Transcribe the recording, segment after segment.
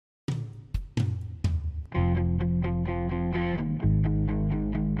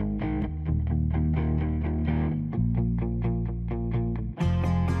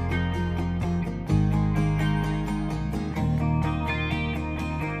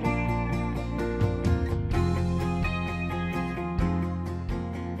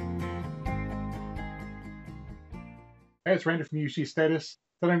Hey, it's Randy from UC Status.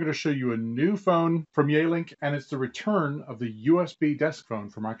 Today I'm going to show you a new phone from Yealink, and it's the return of the USB desk phone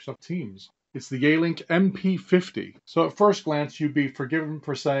for Microsoft Teams. It's the Yealink MP50. So at first glance, you'd be forgiven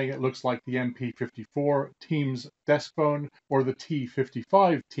for saying it looks like the MP54 Teams desk phone or the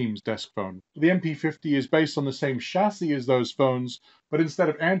T55 Teams desk phone. The MP50 is based on the same chassis as those phones, but instead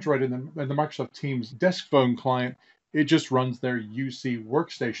of Android in the Microsoft Teams desk phone client, it just runs their UC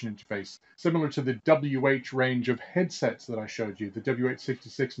Workstation interface, similar to the WH range of headsets that I showed you, the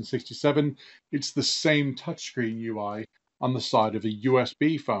WH66 and 67. It's the same touchscreen UI on the side of a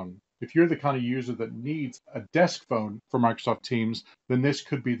USB phone. If you're the kind of user that needs a desk phone for Microsoft Teams, then this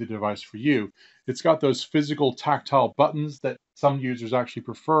could be the device for you. It's got those physical tactile buttons that some users actually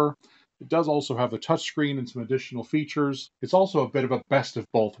prefer. It does also have the touchscreen and some additional features. It's also a bit of a best of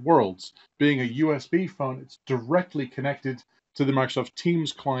both worlds. Being a USB phone, it's directly connected to the Microsoft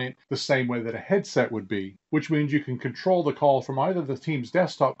Teams client the same way that a headset would be, which means you can control the call from either the Teams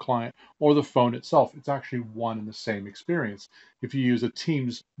desktop client or the phone itself. It's actually one and the same experience. If you use a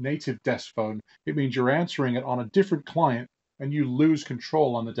Teams native desk phone, it means you're answering it on a different client and you lose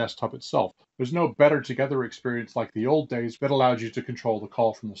control on the desktop itself. There's no better together experience like the old days that allowed you to control the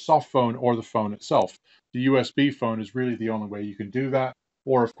call from the soft phone or the phone itself. The USB phone is really the only way you can do that,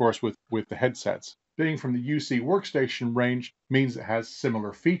 or of course with the headsets. Being from the UC Workstation range means it has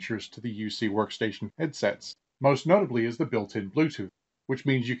similar features to the UC Workstation headsets. Most notably is the built-in Bluetooth, which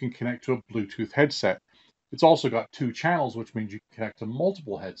means you can connect to a Bluetooth headset. It's also got 2 channels, which means you can connect to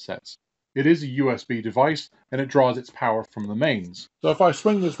multiple headsets. It is a USB device, and it draws its power from the mains. So if I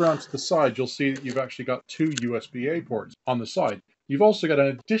swing this round to the side, you'll see that you've actually got 2 USB-A ports on the side. You've also got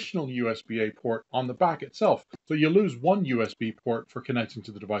an additional USB-A port on the back itself. So you lose 1 USB port for connecting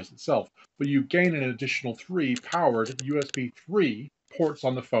to the device itself, but you gain an additional 3 powered USB 3 ports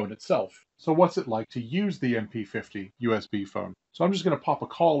on the phone itself. So what's it like to use the MP50 USB phone? So I'm just going to pop a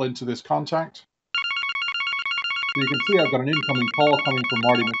call into this contact. So you can see I've got an incoming call coming from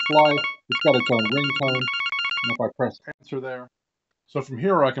Marty McFly. It's got its own ringtone, and if I press answer there. So from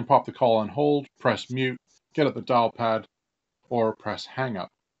here I can pop the call on hold, press mute, get at the dial pad, or press hang up.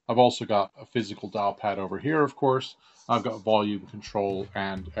 I've also got a physical dial pad over here, of course. I've got volume control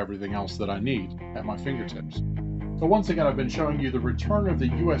and everything else that I need at my fingertips. So once again, I've been showing you the return of the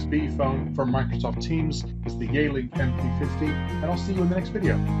USB phone from Microsoft Teams. It's the Yealink MP50, and I'll see you in the next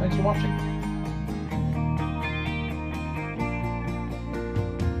video. Thanks for watching.